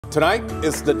Tonight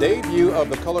is the debut of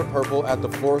The Color Purple at the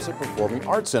Florissant Performing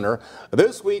Arts Center.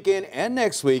 This weekend and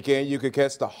next weekend, you could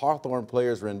catch the Hawthorne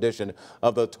Players rendition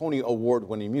of the Tony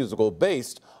Award-winning musical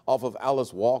based off of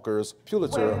Alice Walker's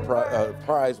Pulitzer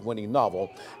Prize-winning novel.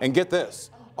 And get this,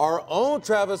 our own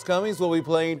Travis Cummings will be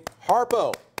playing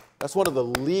Harpo. That's one of the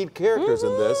lead characters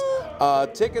in this.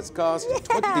 Tickets cost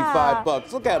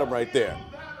 $25. Look at him right there,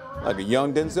 like a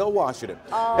young Denzel Washington.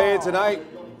 Hey, tonight,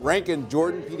 Rankin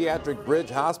Jordan Pediatric Bridge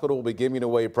Hospital will be giving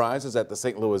away prizes at the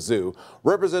St. Louis Zoo.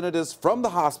 Representatives from the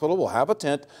hospital will have a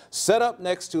tent set up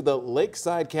next to the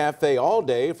Lakeside Cafe all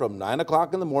day from 9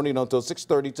 o'clock in the morning until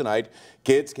 6:30 tonight.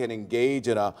 Kids can engage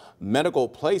in a medical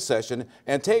play session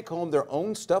and take home their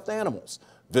own stuffed animals.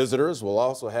 Visitors will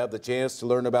also have the chance to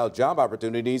learn about job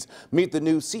opportunities, meet the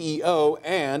new CEO,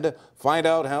 and find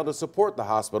out how to support the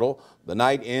hospital. The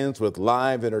night ends with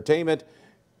live entertainment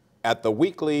at the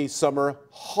weekly summer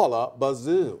Holla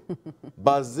Bazoo.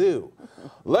 Bazoo.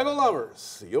 Lego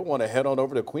lovers, you'll want to head on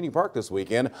over to Queenie Park this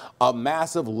weekend. A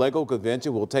massive Lego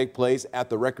convention will take place at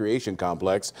the recreation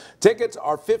complex. Tickets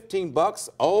are $15.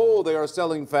 Oh, they are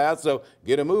selling fast, so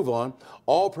get a move on.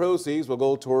 All proceeds will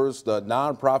go towards the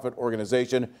nonprofit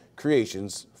organization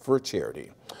Creations for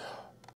Charity.